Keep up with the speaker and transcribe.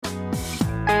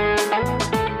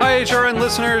HRN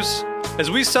listeners.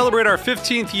 As we celebrate our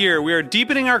 15th year, we are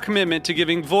deepening our commitment to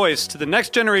giving voice to the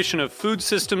next generation of food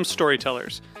systems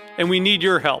storytellers, and we need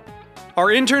your help. Our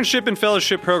internship and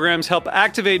fellowship programs help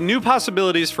activate new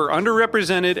possibilities for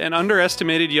underrepresented and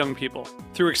underestimated young people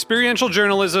through experiential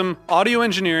journalism, audio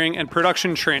engineering, and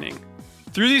production training.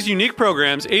 Through these unique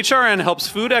programs, HRN helps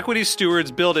food equity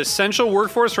stewards build essential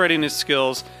workforce readiness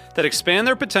skills that expand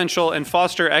their potential and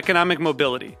foster economic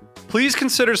mobility. Please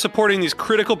consider supporting these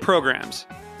critical programs.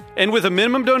 And with a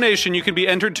minimum donation, you can be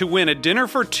entered to win a dinner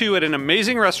for two at an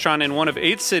amazing restaurant in one of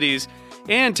 8 cities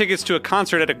and tickets to a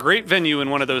concert at a great venue in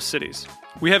one of those cities.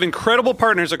 We have incredible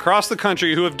partners across the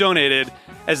country who have donated,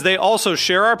 as they also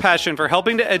share our passion for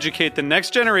helping to educate the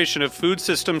next generation of food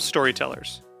systems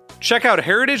storytellers. Check out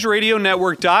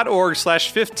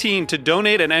heritageradionetwork.org/15 to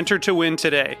donate and enter to win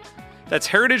today. That's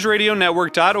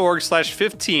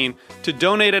heritageradionetwork.org/15 to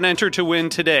donate and enter to win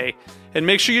today. And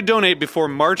make sure you donate before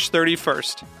March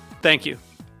 31st. Thank you.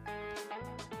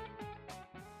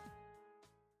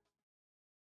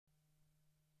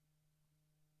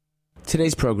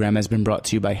 Today's program has been brought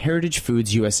to you by Heritage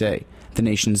Foods USA, the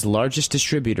nation's largest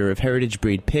distributor of heritage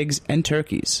breed pigs and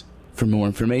turkeys. For more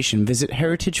information, visit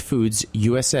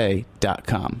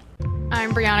heritagefoodsusa.com.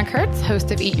 I'm Brianna Kurtz,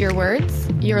 host of Eat Your Words.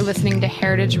 You're listening to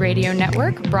Heritage Radio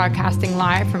Network, broadcasting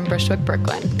live from Bushwick,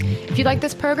 Brooklyn. If you like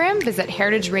this program, visit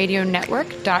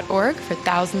heritageradionetwork.org for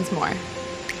thousands more.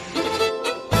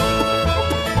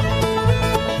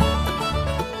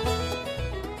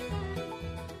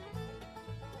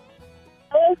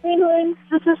 Hello, Greenhorns.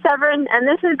 This is Severin, and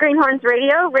this is Greenhorns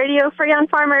Radio, radio for young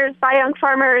farmers, by young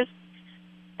farmers,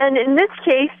 and in this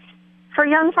case, for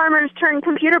young farmers turned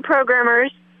computer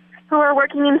programmers who are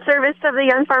working in service of the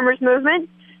young farmers movement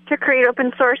to create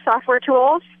open source software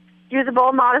tools,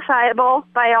 usable, modifiable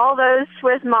by all those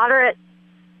with moderate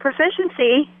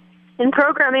proficiency in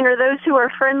programming, or those who are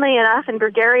friendly enough and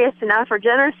gregarious enough or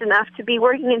generous enough to be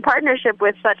working in partnership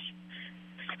with such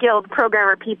skilled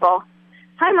programmer people.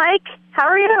 Hi, Mike. How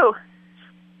are you?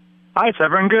 Hi,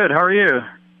 Severin. Good. How are you?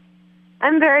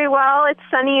 I'm very well. It's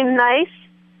sunny and nice.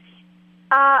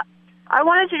 I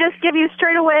wanted to just give you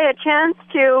straight away a chance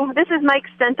to... This is Mike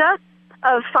Stenta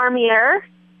of Farmier.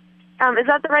 Is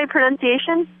that the right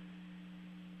pronunciation?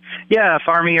 Yeah,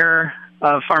 Farmier,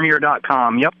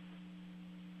 Farmier.com. Yep.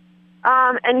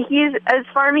 And he's as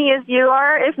farmy as you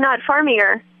are, if not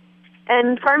farmier.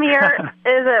 And Farmier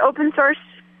is an open source...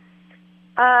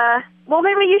 well,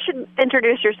 maybe you should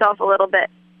introduce yourself a little bit.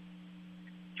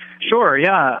 Sure,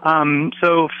 yeah.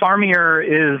 So Farmier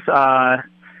is...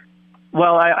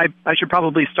 Well, I should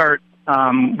probably start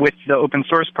with the open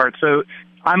source part. So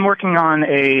I'm working on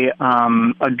a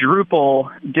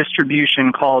Drupal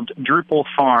distribution called Drupal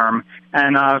Farm.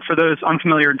 And for those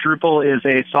unfamiliar, Drupal is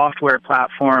a software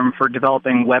platform for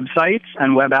developing websites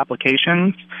and web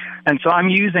applications. And so I'm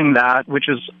using that, which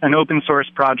is an open source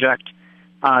project,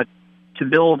 to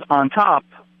build on top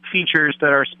features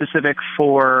that are specific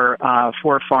for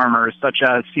farmers, such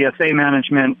as CSA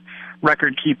management,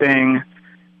 record keeping,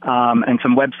 and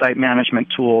some website management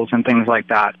tools and things like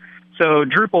that. So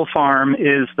Drupal Farm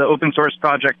is the open source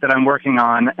project that I'm working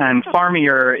on, and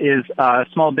Farmier is a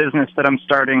small business that I'm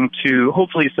starting to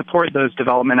hopefully support those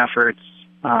development efforts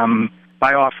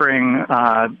by offering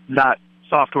that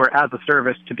software as a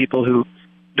service to people who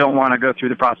don't want to go through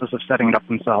the process of setting it up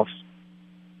themselves.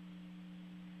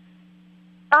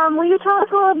 Will you tell us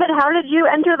a little bit, how did you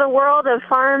enter the world of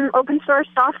farm open source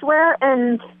software,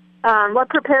 and what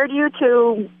prepared you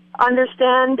to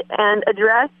understand and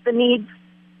address the needs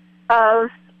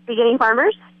of beginning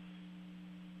farmers?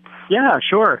 Yeah,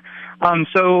 sure.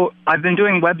 So I've been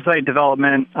doing website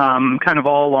development kind of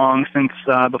all along since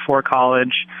before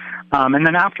college. And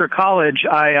then after college,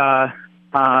 I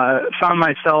found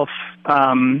myself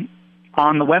on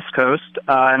the West Coast,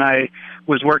 and I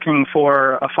was working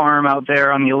for a farm out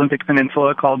there on the Olympic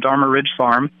Peninsula called Dharma Ridge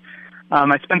Farm.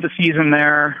 I spent the season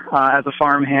there as a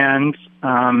farmhand,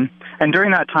 and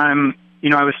during that time,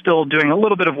 I was still doing a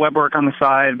little bit of web work on the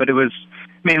side, but it was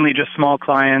mainly just small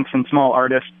clients and small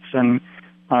artists. And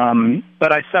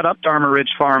but I set up Dharma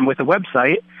Ridge Farm with a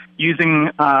website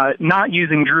using not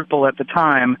using Drupal at the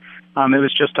time. It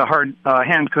was just a hard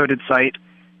hand-coded site,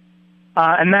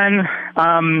 and then.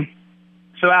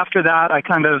 So after that, I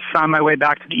kind of found my way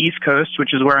back to the East Coast,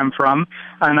 which is where I'm from,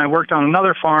 and I worked on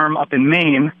another farm up in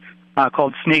Maine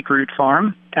called Snake Root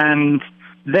Farm. And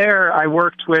there I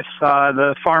worked with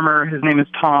the farmer. His name is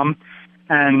Tom,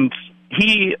 and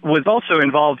he was also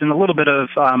involved in a little bit of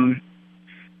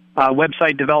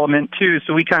website development too.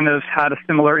 So we kind of had a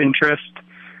similar interest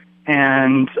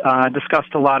and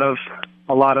discussed a lot of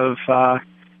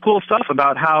cool stuff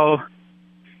about how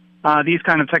these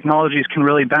kind of technologies can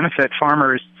really benefit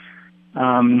farmers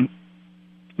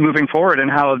moving forward,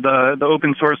 and how the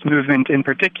open source movement in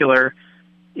particular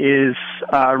is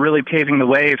really paving the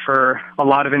way for a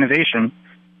lot of innovation.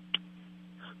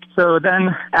 So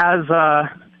then,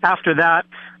 after that,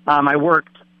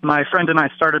 my friend and I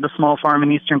started a small farm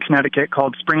in eastern Connecticut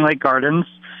called Spring Lake Gardens,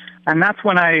 and that's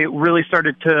when I really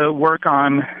started to work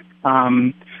on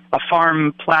a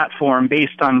farm platform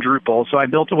based on Drupal. So I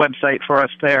built a website for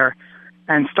us there,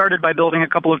 and started by building a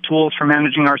couple of tools for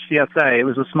managing our CSA. It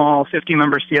was a small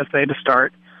 50-member CSA to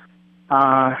start.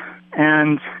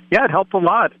 And yeah, it helped a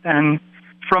lot. And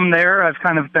from there, I've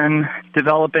kind of been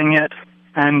developing it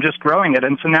and just growing it.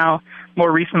 And so now,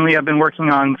 more recently, I've been working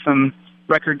on some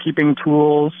record-keeping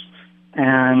tools.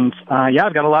 And yeah,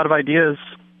 I've got a lot of ideas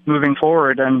moving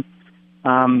forward. And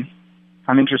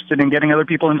I'm interested in getting other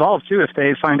people involved, too, if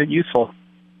they find it useful.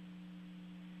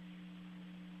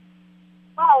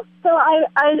 Wow. So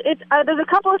there's a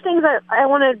couple of things that I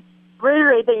want to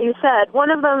reiterate that you said. One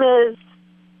of them is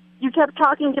you kept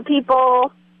talking to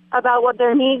people about what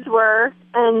their needs were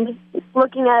and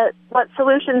looking at what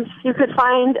solutions you could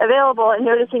find available and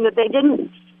noticing that they didn't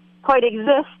quite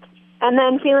exist, and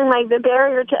then feeling like the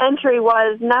barrier to entry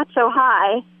was not so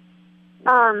high.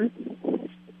 Do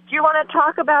you want to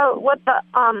talk about what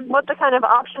the kind of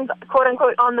options, quote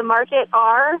unquote, on the market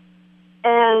are,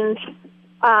 and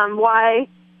why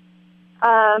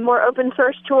more open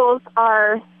source tools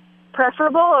are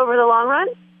preferable over the long run?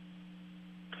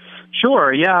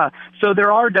 Sure, yeah. So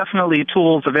there are definitely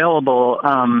tools available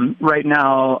right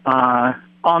now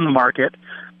on the market.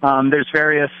 There's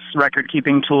various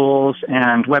record-keeping tools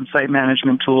and website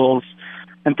management tools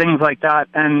and things like that.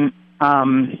 And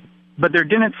but there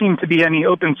didn't seem to be any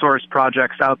open source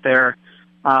projects out there,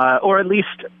 or at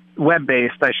least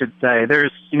web-based, I should say.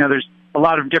 There's a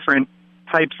lot of different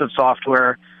types of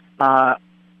software. I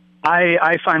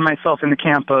find myself in the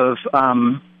camp of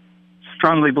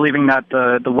strongly believing that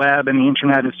the web and the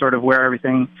internet is sort of where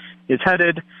everything is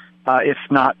headed, if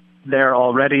not there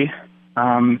already.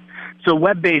 So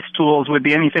web-based tools would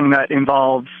be anything that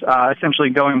involves essentially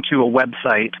going to a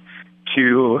website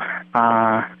to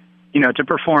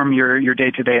perform your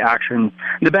day-to-day actions.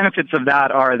 The benefits of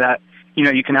that are that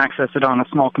you can access it on a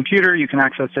small computer, you can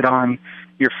access it on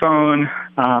your phone,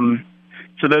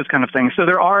 so those kind of things. So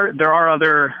there are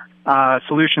other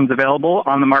solutions available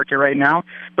on the market right now,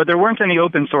 but there weren't any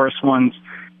open source ones.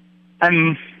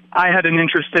 And I had an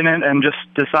interest in it and just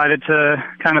decided to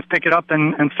kind of pick it up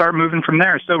and start moving from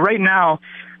there. So right now,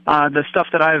 the stuff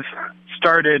that I've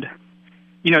started,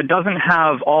 doesn't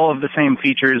have all of the same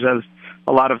features as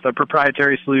a lot of the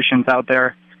proprietary solutions out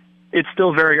there. It's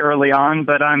still very early on,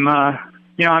 but I'm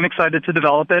excited to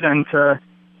develop it and to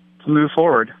move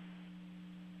forward.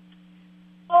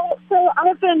 So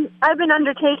I've been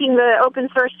undertaking the open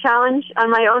source challenge on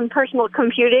my own personal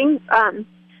computing,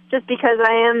 just because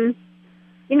I am,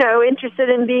 interested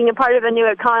in being a part of a new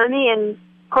economy and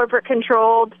corporate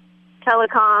controlled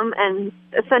telecom and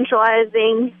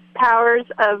centralizing powers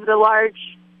of the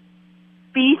large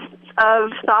beasts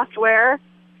of software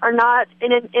are not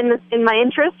in my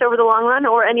interest over the long run,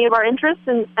 or any of our interests,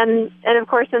 and of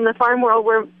course in the farm world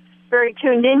we're very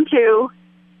tuned into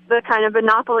the kind of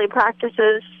monopoly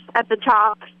practices at the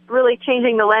top, really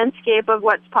changing the landscape of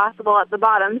what's possible at the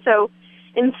bottom. So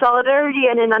in solidarity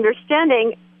and in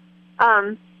understanding,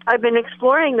 I've been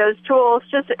exploring those tools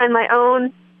just in my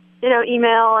own,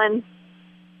 email and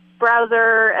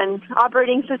browser and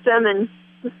operating system, and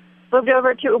moved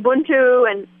over to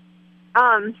Ubuntu, and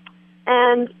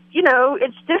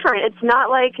it's different. It's not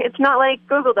like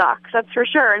Google Docs, that's for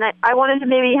sure. And I wanted to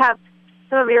maybe have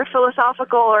some of your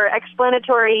philosophical or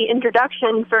explanatory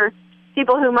introduction for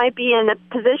people who might be in a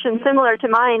position similar to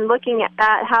mine, looking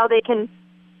at how they can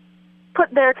put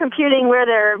their computing where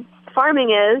their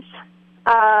farming is,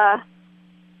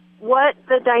 what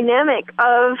the dynamic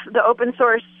of the open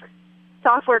source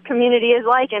software community is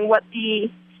like, and what the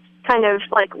kind of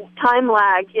time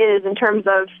lag is in terms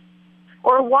of,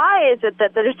 or why is it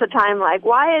that there's a time lag?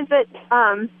 Why is it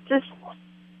just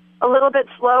a little bit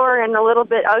slower and a little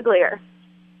bit uglier?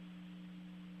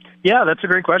 Yeah, that's a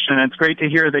great question. It's great to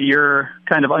hear that you're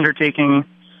kind of undertaking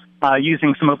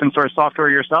using some open source software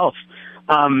yourself.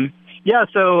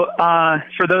 So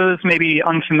for those maybe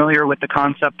unfamiliar with the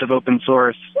concept of open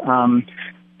source,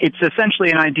 it's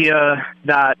essentially an idea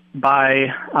that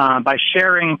by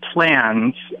sharing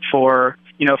plans for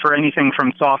anything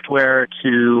from software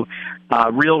to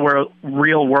real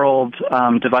world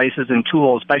devices and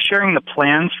tools, by sharing the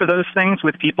plans for those things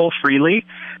with people freely,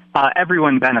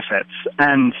 everyone benefits.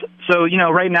 And so,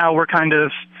 right now we're kind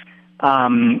of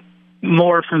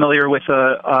more familiar with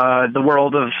the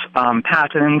world of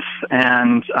patents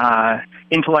and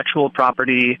intellectual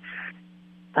property,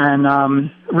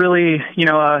 and really,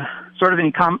 sort of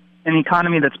an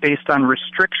economy that's based on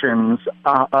restrictions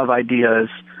of ideas.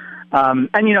 And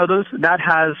that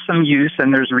has some use,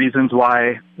 and there's reasons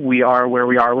why we are where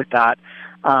we are with that.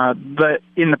 But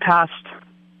in the past,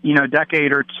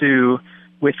 decade or two,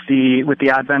 with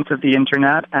the advent of the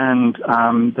internet and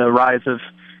the rise of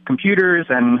computers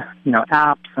and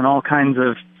apps and all kinds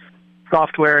of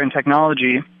software and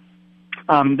technology,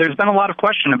 there's been a lot of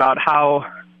question about how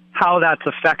that's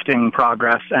affecting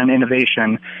progress and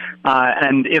innovation,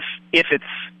 and if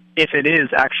it is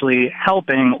actually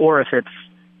helping or if it's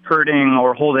hurting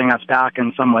or holding us back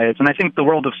in some ways. And I think the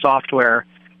world of software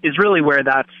is really where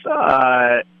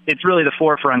it's really the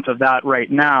forefront of that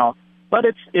right now. But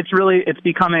it's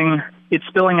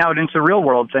spilling out into real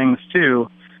world things too,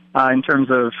 in terms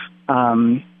of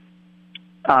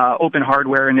open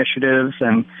hardware initiatives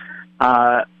and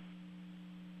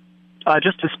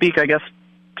just to speak, I guess,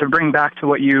 to bring back to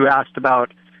what you asked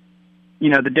about,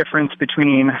 the difference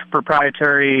between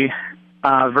proprietary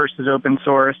versus open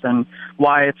source and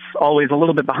why it's always a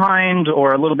little bit behind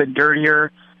or a little bit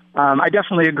dirtier. I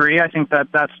definitely agree. I think that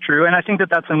that's true, and I think that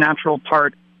that's a natural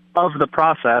part of the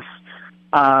process.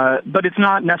 But it's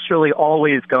not necessarily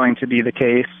always going to be the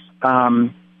case,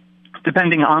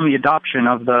 depending on the adoption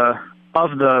of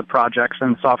the projects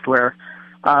and software.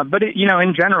 But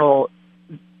in general,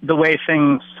 the way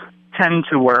things tend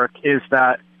to work is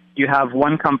that you have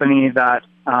one company that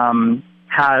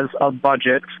has a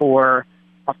budget for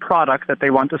a product that they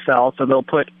want to sell, so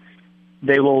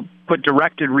they will put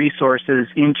directed resources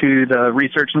into the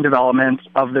research and development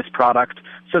of this product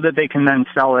so that they can then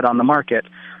sell it on the market.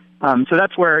 So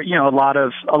that's where a lot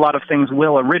of things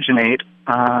will originate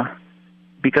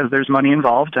because there's money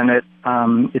involved and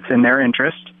it's in their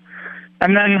interest.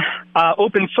 And then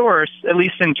open source, at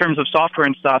least in terms of software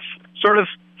and stuff, sort of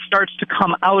starts to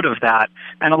come out of that.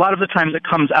 And a lot of the times it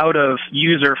comes out of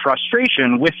user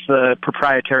frustration with the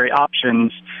proprietary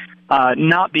options,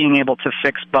 not being able to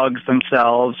fix bugs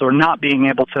themselves or not being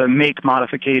able to make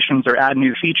modifications or add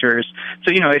new features.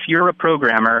 So, if you're a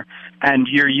programmer and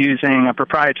you're using a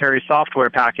proprietary software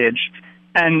package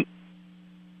and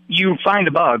you find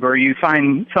a bug or you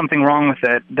find something wrong with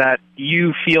it that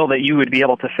you feel that you would be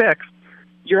able to fix,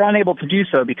 you're unable to do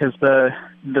so because the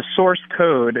source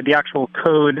code, the actual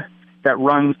code that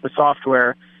runs the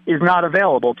software, is not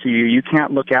available to you. You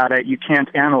can't look at it. You can't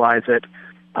analyze it.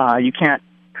 You can't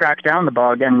track down the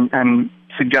bug and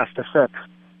suggest a fix.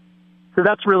 So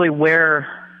that's really where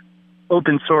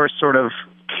open source sort of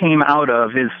came out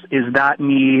of, is that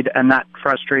need and that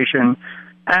frustration.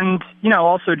 And,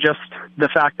 also just the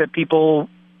fact that people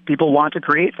want to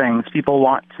create things. People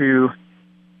want to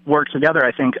work together,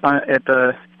 I think, at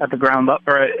the ground up,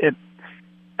 or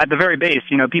at the very base.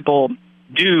 People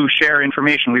do share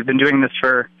information. We've been doing this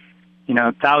for,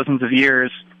 thousands of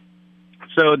years.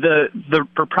 So the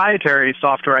proprietary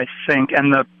software, I think,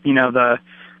 and the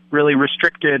really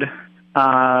restricted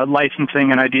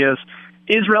licensing and ideas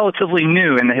is relatively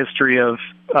new in the history of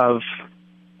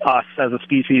us as a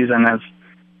species and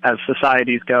as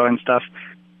societies go and stuff.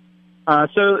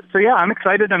 So yeah, I'm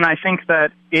excited, and I think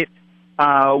that it,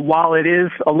 while it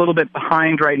is a little bit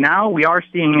behind right now, we are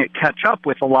seeing it catch up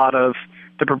with a lot of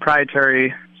the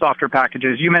proprietary software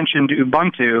packages. You mentioned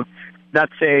Ubuntu.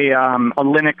 That's a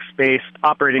Linux-based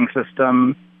operating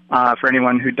system for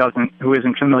anyone who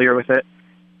isn't familiar with it.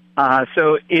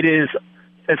 So it is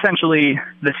essentially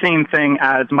the same thing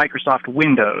as Microsoft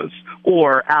Windows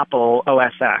or Apple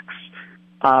OS X,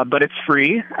 but it's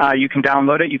free. You can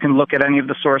download it. You can look at any of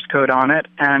the source code on it,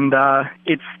 and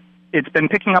it's been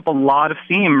picking up a lot of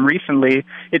steam recently.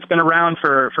 It's been around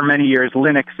for many years,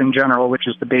 Linux in general, which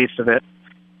is the base of it,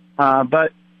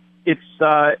 but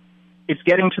it's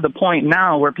getting to the point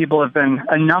now where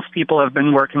enough people have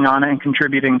been working on it and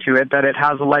contributing to it that it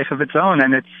has a life of its own,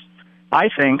 and it's, I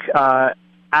think,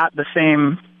 at the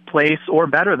same place or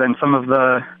better than some of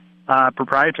the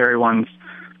proprietary ones.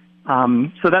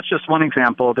 So that's just one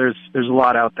example. There's a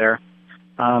lot out there.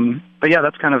 But yeah,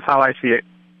 that's kind of how I see it.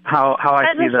 How I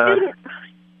see the...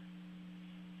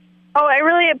 Oh, I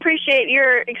really appreciate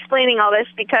your explaining all this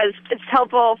because it's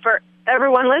helpful for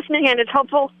everyone listening, and it's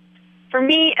helpful for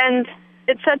me, and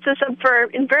it sets us up for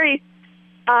a very,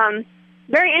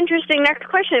 very interesting next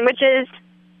question, which is,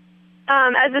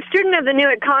 as a student of the new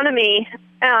economy,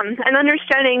 and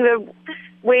understanding the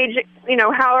wage,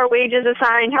 how are wages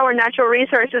assigned, how are natural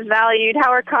resources valued,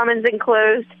 how are commons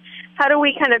enclosed, how do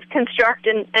we kind of construct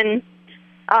and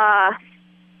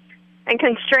and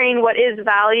constrain what is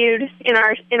valued in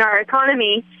our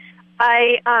economy,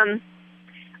 I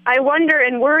wonder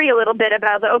and worry a little bit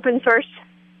about the open source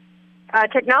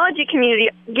technology community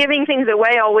giving things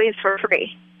away always for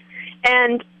free,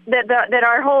 and that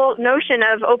our whole notion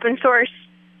of open source,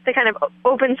 the kind of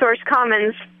open source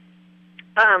commons,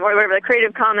 or whatever, the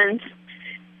Creative Commons,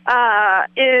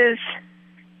 is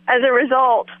as a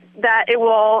result that it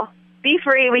will be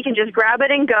free. We can just grab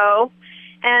it and go,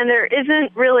 and there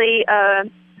isn't really a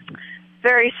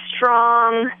very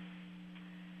strong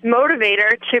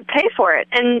motivator to pay for it.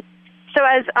 And so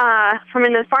as from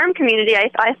in the farm community,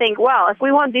 I think, well, if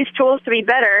we want these tools to be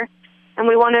better and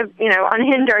we want to,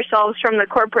 unhinge ourselves from the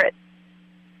corporate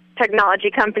technology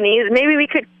companies, maybe we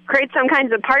could create some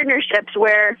kinds of partnerships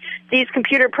where these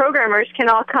computer programmers can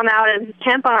all come out and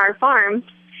camp on our farms,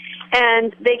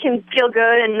 and they can feel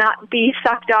good and not be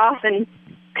sucked off and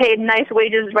paid nice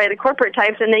wages by the corporate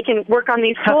types, and they can work on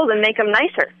these tools and make them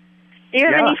nicer. Do you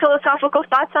have any philosophical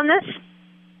thoughts on this?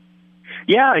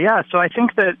 Yeah. So I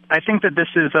think that this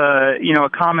is a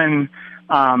common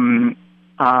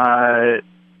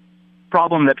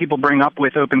problem that people bring up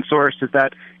with open source, is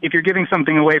that if you're giving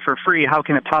something away for free, how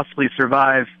can it possibly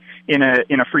survive in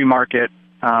a free market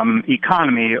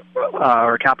economy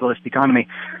or capitalist economy?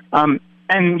 And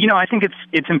I think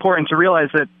it's important to realize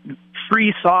that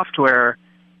free software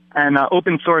and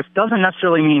open source doesn't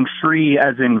necessarily mean free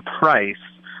as in price.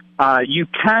 You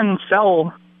can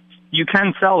sell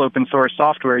open source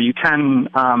software. You can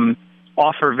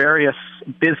offer various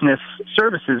business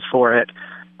services for it,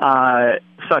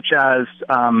 such as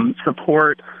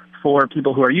support for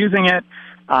people who are using it,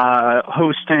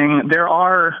 hosting. There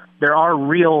are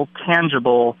real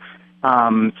tangible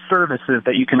services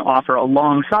that you can offer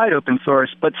alongside open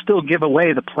source, but still give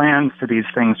away the plans to these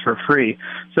things for free.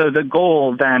 So the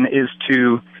goal then is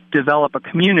to develop a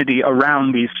community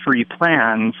around these free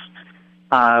plans,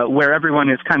 where everyone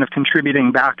is kind of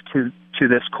contributing back to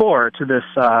this core, to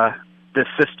this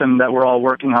system that we're all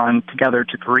working on together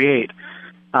to create.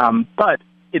 But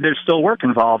there's still work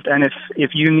involved, and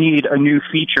if you need a new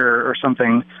feature or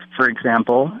something, for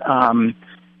example,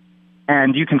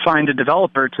 and you can find a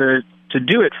developer to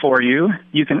do it for you,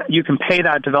 you can pay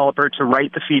that developer to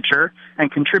write the feature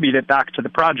and contribute it back to the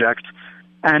project,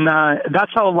 and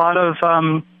that's how a lot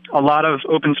of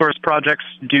open source projects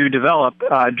do develop.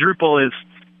 Drupal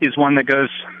is one that goes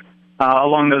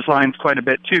along those lines quite a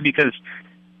bit too, because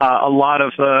a lot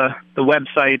of the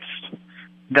websites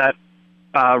that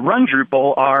run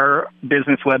Drupal are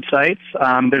business websites.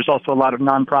 There's also a lot of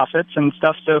nonprofits and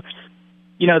stuff. So,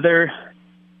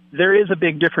 there is a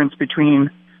big difference between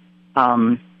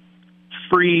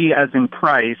free as in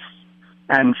price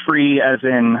and free as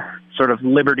in sort of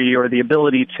liberty, or the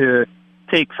ability to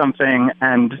take something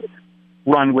and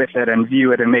run with it and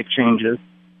view it and make changes.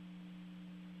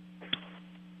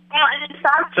 Well, and in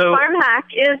fact,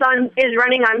 FarmHack is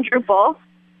running on Drupal,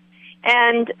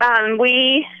 and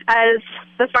we, as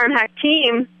the FarmHack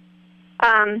team,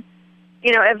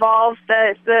 evolve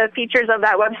the features of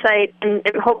that website and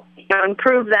hope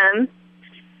improve them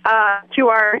to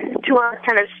our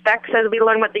kind of specs as we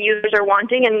learn what the users are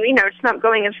wanting. And it's not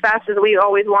going as fast as we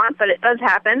always want, but it does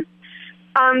happen.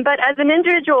 But as an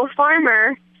individual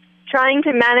farmer, trying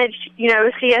to manage,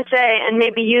 CSA and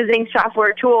maybe using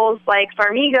software tools like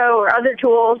Farmigo or other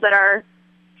tools that are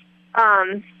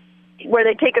where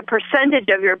they take a percentage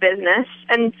of your business.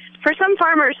 And for some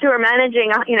farmers who are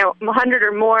managing, 100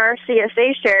 or more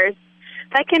CSA shares,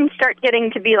 that can start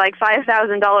getting to be like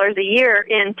 $5,000 a year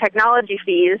in technology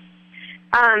fees.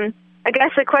 I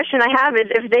guess the question I have is,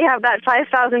 if they have that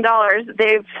 $5,000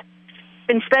 they've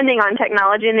been spending on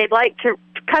technology and they'd like to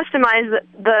customize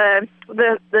the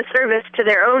service to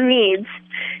their own needs,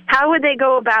 how would they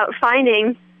go about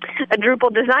finding a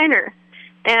Drupal designer?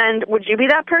 And would you be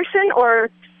that person, or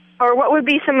what would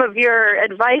be some of your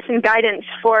advice and guidance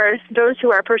for those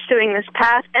who are pursuing this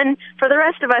path, and for the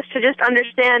rest of us to just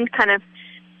understand kind of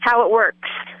how it works?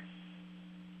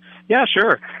 Yeah,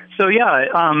 sure. So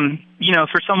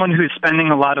for someone who's spending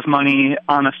a lot of money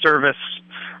on a service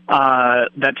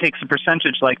that takes a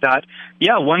percentage like that,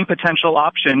 one potential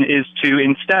option is to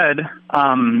instead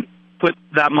put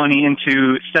that money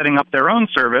into setting up their own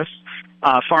service.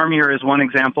 Farmier is one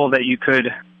example that you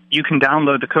can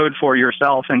download the code for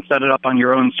yourself and set it up on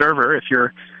your own server if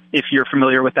you're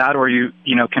familiar with that, or you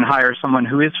can hire someone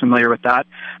who is familiar with that.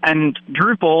 And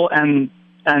Drupal and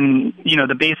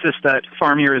the basis that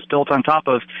Farmier is built on top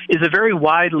of is a very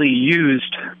widely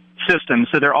used system.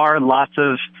 So there are lots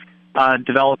of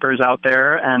developers out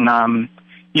there and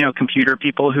computer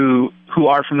people who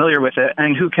are familiar with it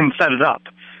and who can set it up.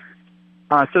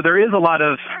 So there is a lot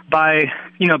of, by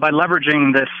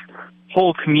leveraging this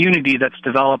whole community that's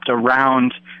developed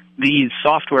around these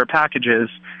software packages,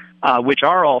 which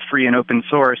are all free and open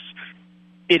source,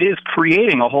 it is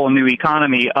creating a whole new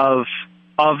economy of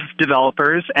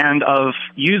developers and of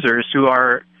users who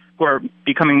are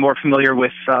becoming more familiar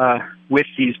with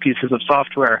these pieces of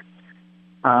software.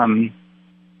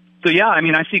 So yeah, I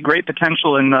mean, I see great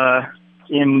potential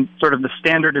in sort of the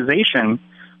standardization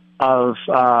of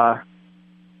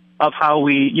how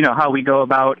we go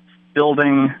about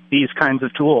building these kinds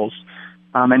of tools.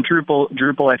 And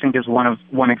Drupal, I think, is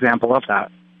one example of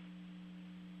that.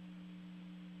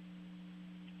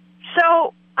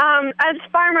 So, as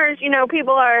farmers,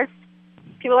 people are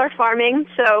farming.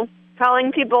 So,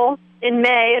 calling people in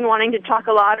May and wanting to talk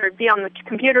a lot or be on the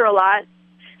computer a lot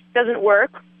doesn't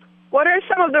work. What are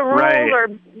some of the rules or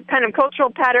kind of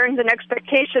cultural patterns and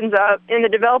expectations in the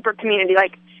developer community?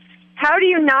 Like, how do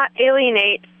you not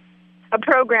alienate a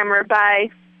programmer by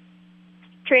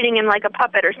treating him like a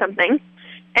puppet or something?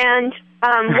 And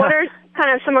what are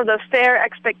kind of some of the fair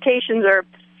expectations or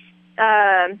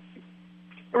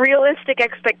realistic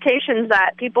expectations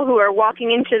that people who are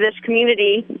walking into this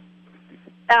community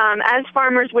as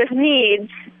farmers with needs,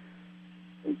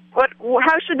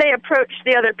 how should they approach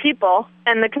the other people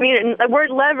and the community? The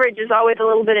word leverage is always a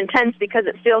little bit intense because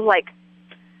it feels like,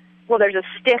 well, there's a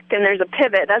stick and there's a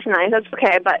pivot. That's nice. That's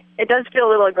okay. But it does feel a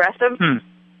little aggressive.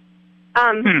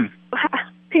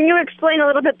 Can you explain a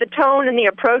little bit the tone and the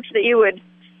approach that you would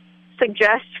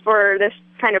suggest for this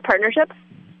kind of partnership?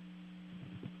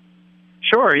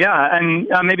 Sure, yeah. And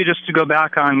maybe just to go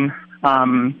back on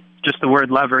just the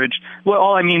word leverage, well,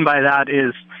 all I mean by that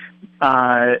is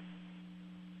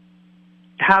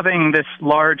having this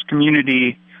large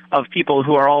community of people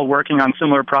who are all working on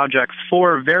similar projects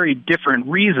for very different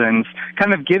reasons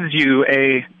kind of gives you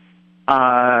a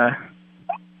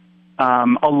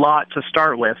lot to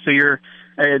start with. So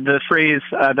the phrase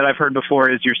that I've heard before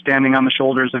is you're standing on the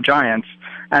shoulders of giants.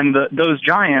 And those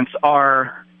giants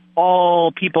are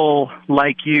all people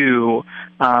like you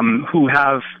who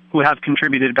have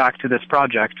contributed back to this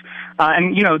project.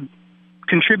 And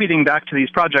contributing back to these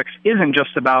projects isn't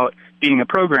just about being a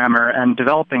programmer and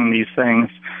developing these things.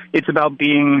 It's about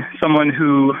being someone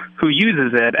who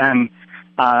uses it and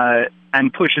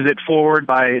pushes it forward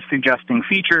by suggesting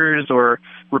features or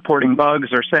reporting bugs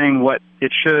or saying what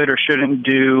it should or shouldn't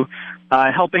do,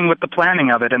 helping with the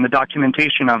planning of it and the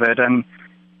documentation of it,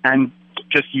 and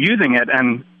just using it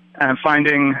and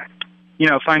finding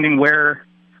where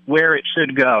it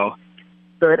should go.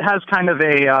 So it has kind of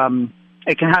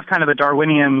it can have kind of a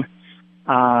Darwinian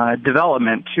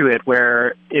development to it,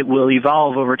 where it will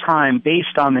evolve over time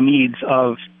based on the needs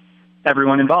of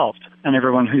everyone involved and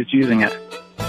everyone who's using it.